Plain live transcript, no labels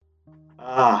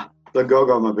The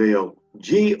Goggomobil.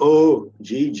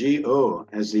 G-O,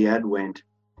 as the ad went.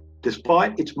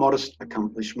 Despite its modest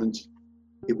accomplishments,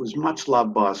 it was much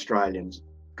loved by Australians.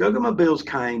 Goggomobils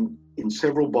came in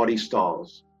several body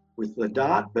styles, with the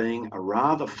Dart being a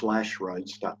rather flash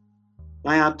roadster.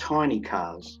 They are tiny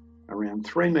cars, around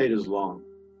 3 metres long,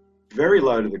 very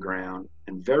low to the ground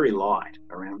and very light,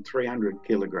 around 300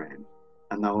 kilograms,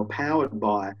 and they were powered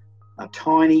by a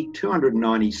tiny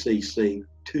 290cc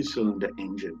two-cylinder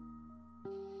engine.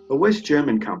 A West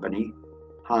German company,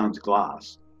 Hans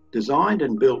Glass, designed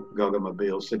and built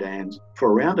Goggomobil sedans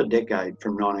for around a decade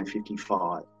from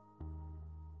 1955.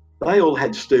 They all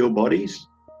had steel bodies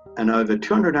and over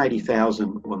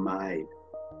 280,000 were made.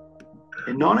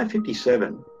 In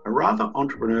 1957, a rather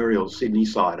entrepreneurial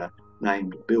Sydney-sider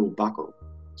named Bill Buckle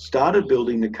started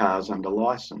building the cars under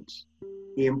licence.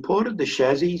 He imported the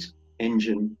chassis,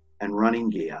 engine and running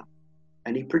gear,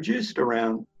 and he produced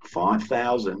around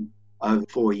 5,000 over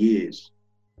 4 years.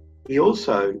 He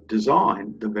also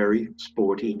designed the very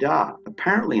sporty Dart,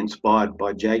 apparently inspired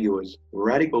by Jaguar's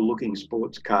radical-looking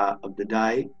sports car of the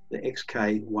day, the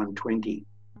XK120.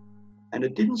 And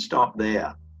it didn't stop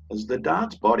there, as the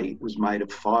Dart's body was made of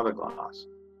fiberglass,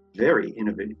 very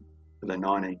innovative for the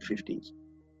 1950s.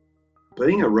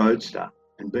 Being a roadster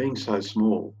and being so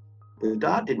small, the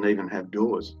Dart didn't even have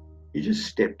doors. You just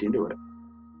stepped into it.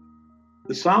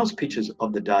 The sales pitches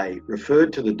of the day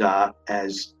referred to the Dart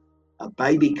as a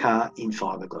baby car in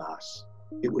fiberglass.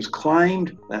 It was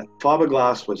claimed that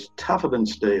fiberglass was tougher than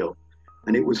steel,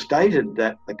 and it was stated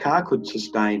that the car could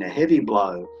sustain a heavy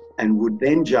blow and would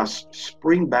then just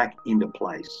spring back into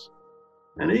place.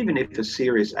 And even if a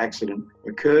serious accident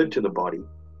occurred to the body,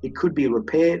 it could be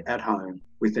repaired at home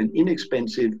with an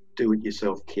inexpensive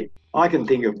do-it-yourself kit. I can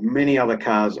think of many other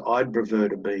cars I'd prefer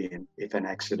to be in if an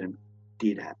accident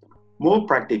did happen. More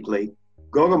practically,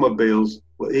 Goggomobils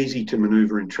were easy to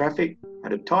manoeuvre in traffic,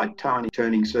 had a tight, tiny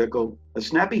turning circle, a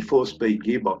snappy 4-speed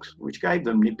gearbox, which gave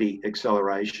them nippy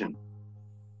acceleration.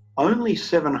 Only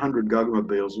 700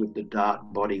 Goggomobils with the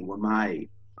Dart body were made,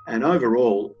 and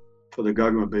overall, for the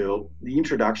Goggomobil, the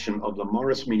introduction of the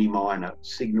Morris Mini Minor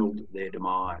signalled their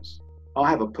demise. I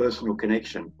have a personal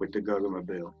connection with the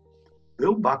Goggomobil.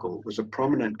 Bill Buckle was a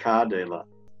prominent car dealer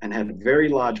and had very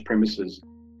large premises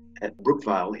at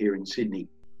Brookvale here in Sydney.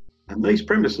 And these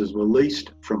premises were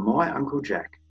leased from my Uncle Jack.